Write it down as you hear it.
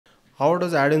how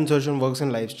does ad insertion works in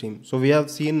live stream? So we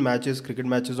have seen matches, cricket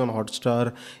matches on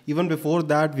Hotstar. Even before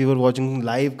that, we were watching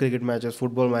live cricket matches,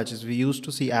 football matches. We used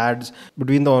to see ads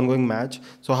between the ongoing match.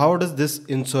 So how does this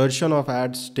insertion of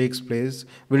ads takes place?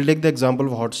 We'll take the example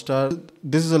of Hotstar.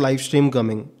 This is a live stream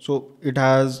coming. So it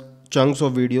has chunks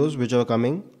of videos which are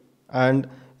coming, and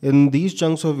in these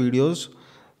chunks of videos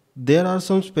there are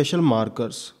some special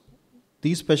markers.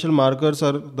 These special markers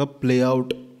are the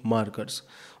playout markers.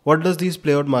 What does these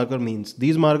playout marker means?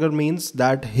 These marker means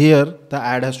that here the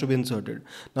ad has to be inserted.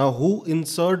 Now who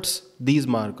inserts these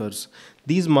markers?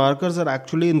 These markers are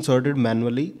actually inserted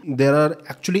manually. There are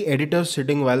actually editors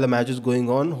sitting while the match is going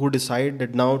on who decide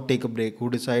that now take a break,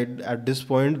 who decide at this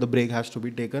point the break has to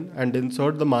be taken, and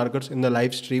insert the markers in the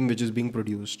live stream which is being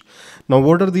produced. Now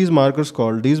what are these markers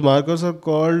called? These markers are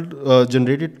called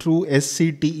generated through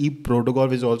SCTE protocol,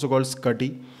 which is also called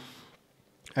SCTE.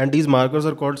 And these markers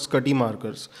are called SCTE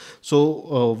markers.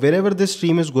 So wherever this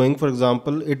stream is going, for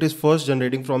example, it is first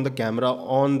generating from the camera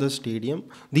on the stadium.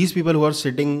 These people who are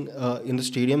sitting in the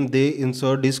stadium, they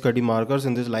insert these SCTE markers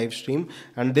in this live stream,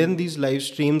 and then these live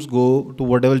streams go to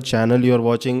whatever channel you are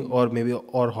watching, or maybe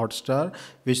or Hotstar,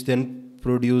 which then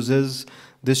produces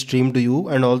this stream to you,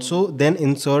 and also then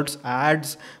inserts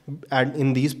ads and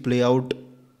in these playout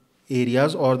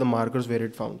areas or the markers where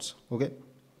it founds. Okay.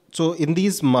 So in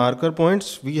these marker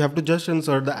points, we have to just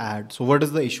insert the ad. So what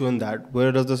is the issue in that?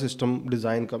 Where does the system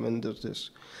design come in this?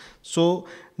 So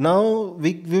now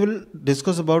we will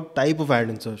discuss about type of ad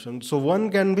insertion. So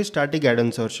one can be static ad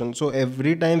insertion. So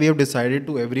every time we have decided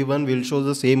to everyone will show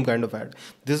the same kind of ad.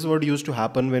 This is what used to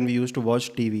happen when we used to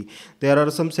watch TV. There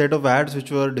are some set of ads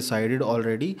which were decided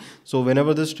already. So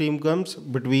whenever the stream comes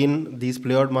between these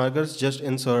playout markers, just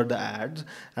insert the ads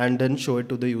and then show it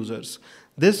to the users.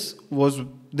 This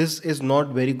is not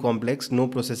very complex. No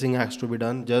processing has to be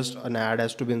done. Just an ad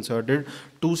has to be inserted.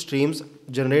 Two streams,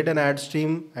 generate an ad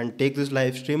stream and take this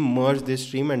live stream, merge this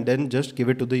stream, and then just give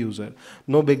it to the user.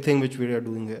 No big thing which we are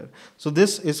doing here. So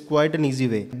this is quite an easy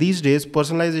way. These days,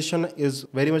 personalization is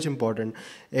very much important.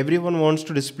 Everyone wants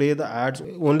to display the ads,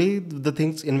 only the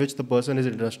things in which the person is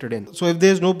interested in. So if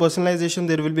there is no personalization,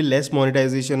 there will be less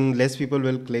monetization, less people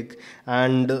will click,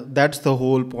 and that's the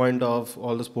whole point of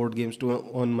all the sport games,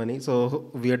 to earn money. So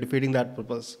we are defeating that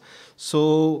purpose.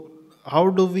 So how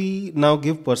do we now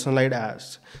give personalized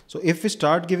ads? So if we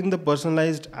start giving the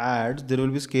personalized ads, there will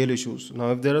be scale issues.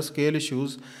 Now if there are scale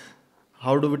issues,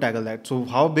 how do we tackle that? So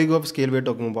how big of scale we're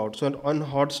talking about? So on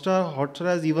Hotstar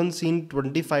has even seen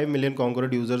 25 million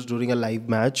concurrent users during a live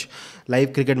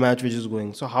cricket match which is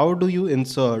going. So how do you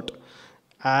insert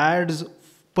ads,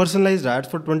 personalized ads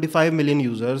for 25 million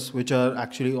users which are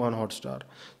actually on Hotstar?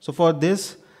 So for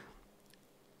this,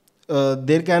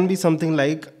 there can be something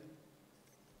like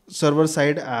server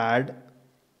side ad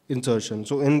insertion.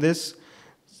 So in this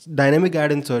dynamic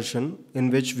ad insertion, in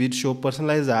which we show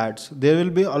personalized ads, there will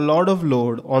be a lot of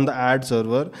load on the ad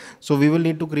server. So we will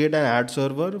need to create an ad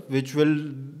server which will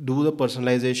do the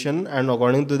personalization, and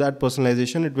according to that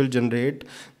personalization it will generate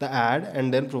the ad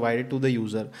and then provide it to the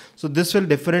user. So this will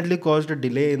definitely cause a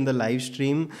delay in the live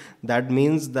stream. That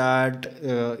means that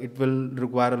it will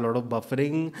require a lot of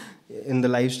buffering in the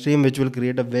live stream, which will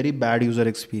create a very bad user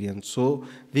experience. So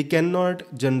we cannot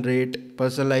generate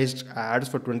personalized ads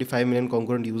for 25 million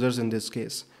concurrent users in this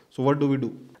case. So what do we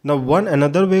do? Now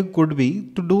another way could be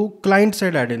to do client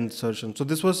side ad insertion. So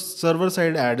this was server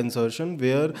side ad insertion,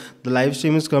 where the live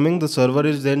stream is coming, the server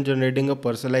is then generating a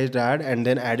personalized ad and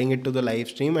then adding it to the live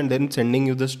stream and then sending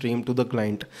you the stream to the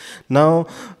client. Now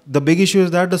the big issue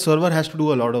is that the server has to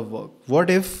do a lot of work. What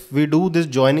if we do this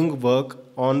joining work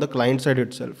on the client side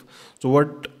itself? So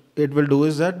what it will do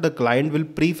is that the client will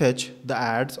prefetch the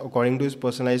ads according to his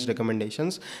personalized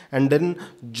recommendations and then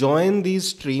join these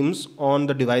streams on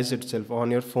the device itself, on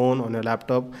your phone, on your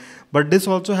laptop. But this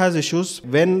also has issues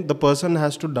when the person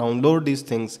has to download these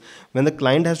things. When the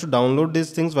client has to download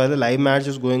these things while the live match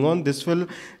is going on, this will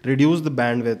reduce the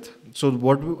bandwidth. So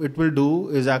what it will do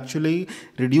is actually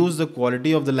reduce the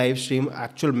quality of the live stream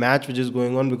actual match which is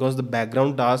going on, because the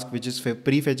background task which is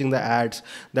prefetching the ads,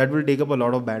 that will take up a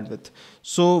lot of bandwidth.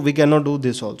 So we cannot do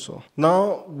this also.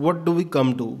 Now what do we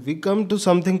come to? We come to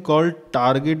something called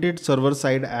targeted server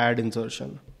side ad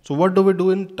insertion. So what do we do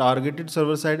in targeted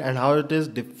server side and how it is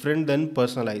different than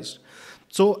personalized?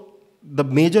 So the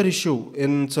major issue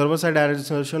in server-side ad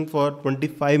insertion for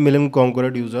 25 million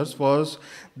concurrent users was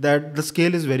that the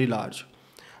scale is very large.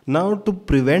 Now to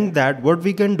prevent that, what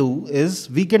we can do is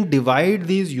we can divide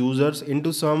these users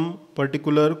into some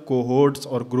particular cohorts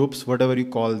or groups, whatever you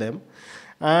call them,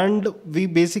 and we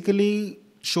basically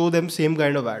show them same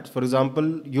kind of ads. For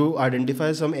example, you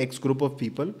identify some X group of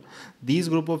people. These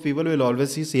group of people will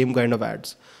always see same kind of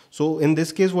ads. So in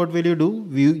this case, what will you do?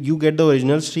 You get the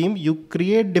original stream. You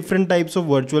create different types of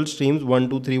virtual streams, 1,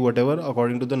 2, 3, whatever,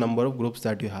 according to the number of groups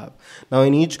that you have. Now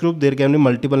in each group, there can be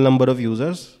multiple number of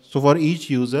users. So for each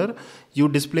user, you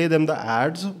display them the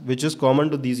ads which is common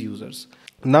to these users.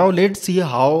 Now let's see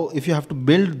how, if you have to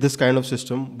build this kind of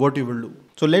system, what you will do.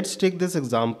 So let's take this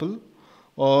example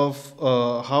of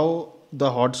how the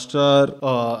Hotstar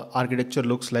architecture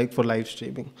looks like for live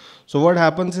streaming. So what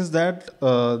happens is that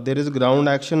there is ground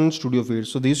action studio feed.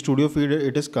 So this studio feed,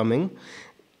 it is coming.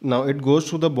 Now it goes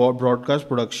to the broadcast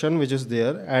production which is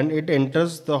there, and it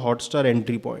enters the Hotstar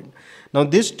entry point. Now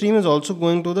this stream is also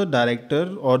going to the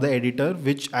director or the editor,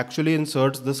 which actually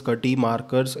inserts the SCTI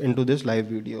markers into this live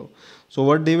video. So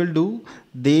what they will do,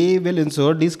 they will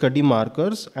insert these SCTI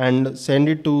markers and send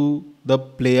it to the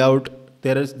playout.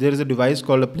 There is a device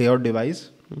called a playout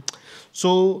device.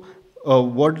 So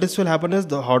what this will happen is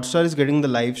the Hotstar is getting the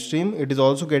live stream. It is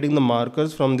also getting the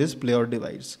markers from this playout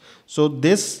device. So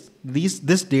this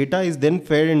data is then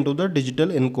fed into the digital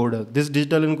encoder. This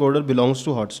digital encoder belongs to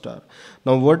Hotstar.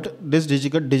 Now what this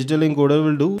digital encoder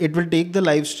will do, it will take the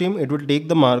live stream, it will take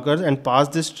the markers and pass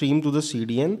this stream to the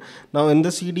CDN. Now in the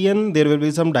CDN, there will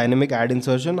be some dynamic ad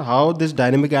insertion. How this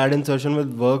dynamic ad insertion will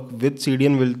work with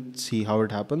CDN, we'll see how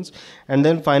it happens. And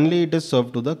then finally it is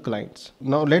served to the clients.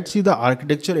 Now let's see the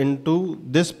architecture into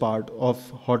this part of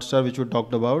Hotstar which we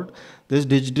talked about, this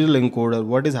digital encoder.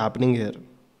 What is happening here?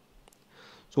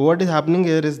 So what is happening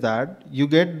here is that you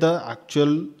get the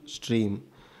actual stream.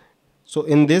 So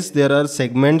in this, there are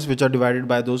segments which are divided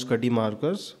by those SCTI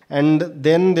markers. And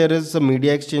then there is a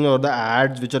media exchange or the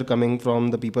ads which are coming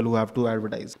from the people who have to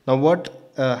advertise. Now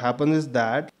what happens is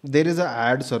that there is an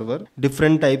ad server,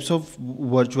 different types of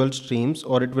virtual streams,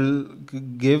 or it will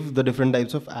give the different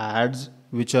types of ads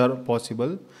which are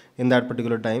possible in that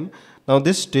particular time. Now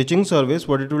this stitching service,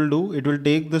 what it will do, it will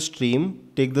take the stream,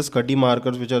 take the SCTI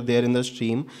markers which are there in the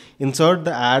stream, insert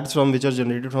the ads from which are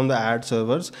generated from the ad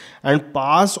servers, and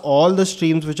pass all the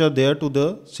streams which are there to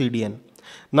the CDN.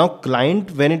 Now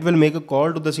client, when it will make a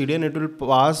call to the CDN, it will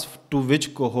pass to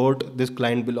which cohort this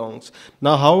client belongs.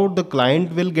 Now how the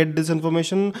client will get this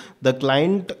information? The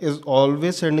client is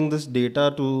always sending this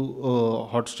data to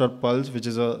Hotstar Pulse, which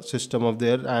is a system of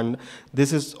there, and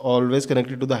this is always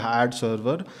connected to the ad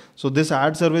server. So this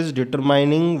ad server is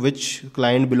determining which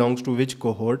client belongs to which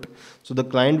cohort. So the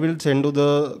client will send to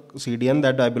the CDN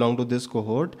that I belong to this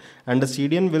cohort, and the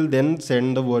CDN will then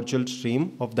send the virtual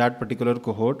stream of that particular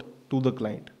cohort to the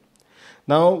client.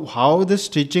 Now how this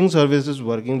stitching service is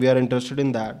working, we are interested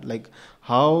in that, like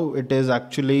how it is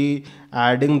actually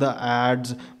adding the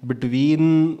ads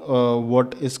between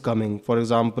what is coming. For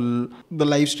example, the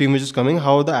live stream which is coming,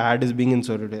 how the ad is being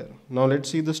inserted here. Now let's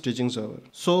see the stitching server.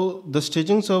 So the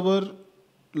stitching server,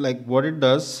 like what it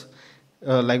does,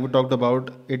 like we talked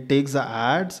about, it takes the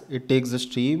ads, it takes the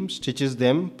stream, stitches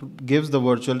them, gives the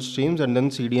virtual streams, and then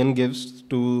CDN gives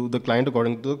to the client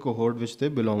according to the cohort which they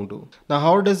belong to. Now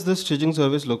how does the stitching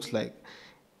service looks like?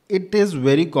 It is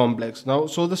very complex. Now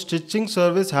so the stitching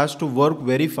service has to work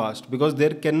very fast because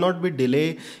there cannot be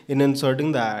delay in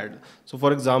inserting the ad. So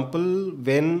for example,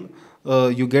 when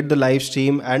you get the live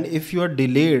stream, and if you are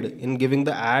delayed in giving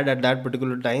the ad at that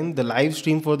particular time, the live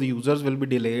stream for the users will be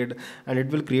delayed and it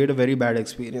will create a very bad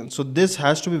experience. So this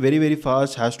has to be very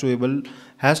fast, has to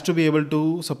be able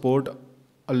to support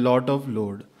a lot of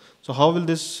load. So how will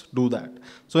this do that?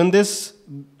 So in this,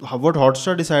 what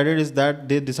Hotstar decided is that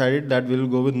they decided that we will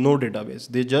go with no database.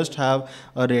 They just have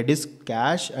a Redis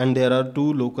cache and there are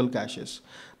 2 local caches.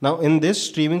 Now in this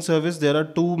streaming service, there are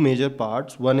 2 major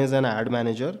parts. One is an ad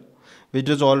manager, which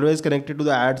is always connected to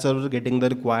the ad server, getting the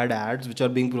required ads which are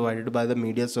being provided by the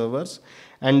media servers.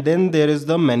 And then there is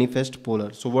the manifest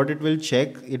poller. So what it will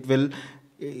check, it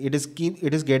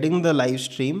is getting the live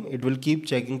stream, it will keep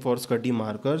checking for SCTI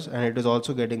markers, and it is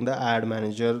also getting the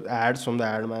ads from the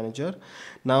ad manager.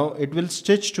 Now it will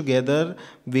stitch together,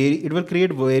 it will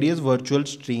create various virtual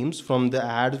streams from the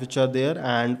ads which are there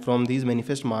and from these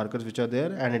manifest markers which are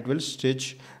there, and it will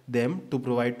stitch them to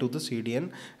provide to the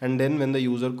CDN. And then when the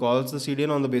user calls the CDN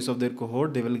on the base of their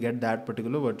cohort, they will get that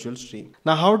particular virtual stream.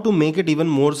 Now how to make it even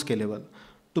more scalable?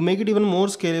 To make it even more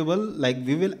scalable, like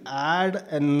we will add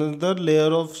another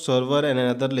layer of server and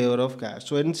another layer of cache.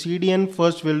 So in CDN,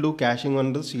 first we'll do caching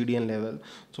on the CDN level.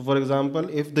 So for example,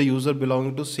 if the user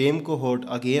belonging to same cohort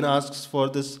again asks for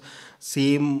this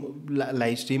same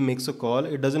live stream makes a call,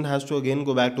 it doesn't has to again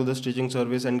go back to the stitching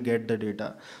service and get the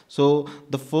data. So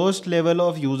the first level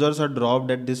of users are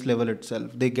dropped at this level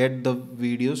itself. They get the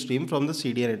video stream from the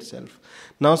CDN itself.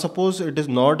 Now suppose it is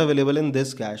not available in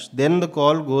this cache, then the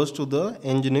call goes to the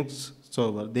Nginx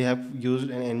server. They have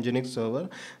used an Nginx server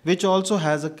which also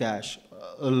has a cache,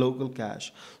 a local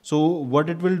cache. So what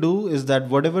it will do is that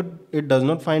whatever it does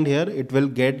not find here, it will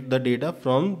get the data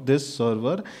from this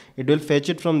server, it will fetch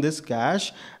it from this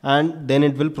cache, and then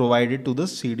it will provide it to the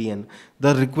CDN.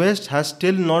 The request has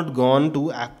still not gone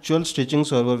to actual stitching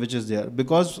server which is there,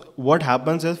 because what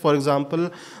happens is, for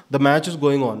example, the match is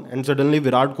going on and suddenly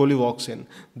Virat Kohli walks in,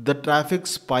 the traffic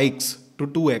spikes to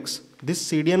 2x.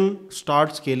 This CDN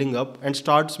starts scaling up and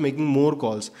starts making more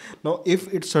calls. Now,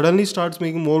 if it suddenly starts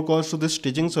making more calls to this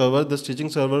stitching server, the stitching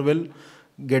server will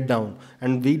get down,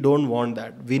 and we don't want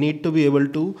that. We need to be able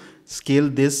to scale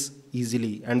this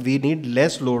easily, and we need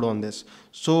less load on this.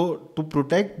 So to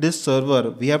protect this server,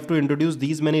 we have to introduce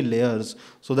these many layers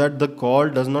so that the call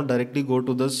does not directly go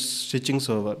to the stitching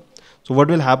server. So what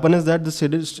will happen is that the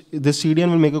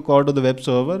CDN will make a call to the web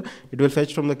server, it will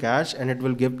fetch from the cache and it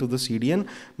will give to the CDN.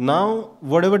 Now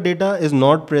whatever data is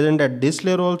not present at this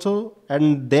layer also,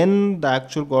 and then the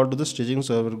actual call to the stitching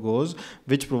server goes,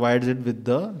 which provides it with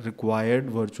the required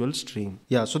virtual stream.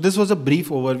 Yeah, so this was a brief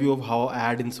overview of how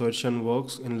ad insertion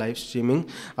works in live streaming.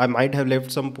 I might have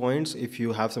left some points. If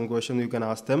you have some questions, you can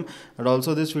ask them. And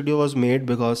also this video was made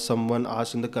because someone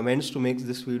asked in the comments to make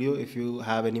this video. If you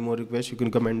have any more requests, you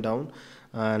can comment down,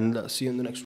 and see you in the next one.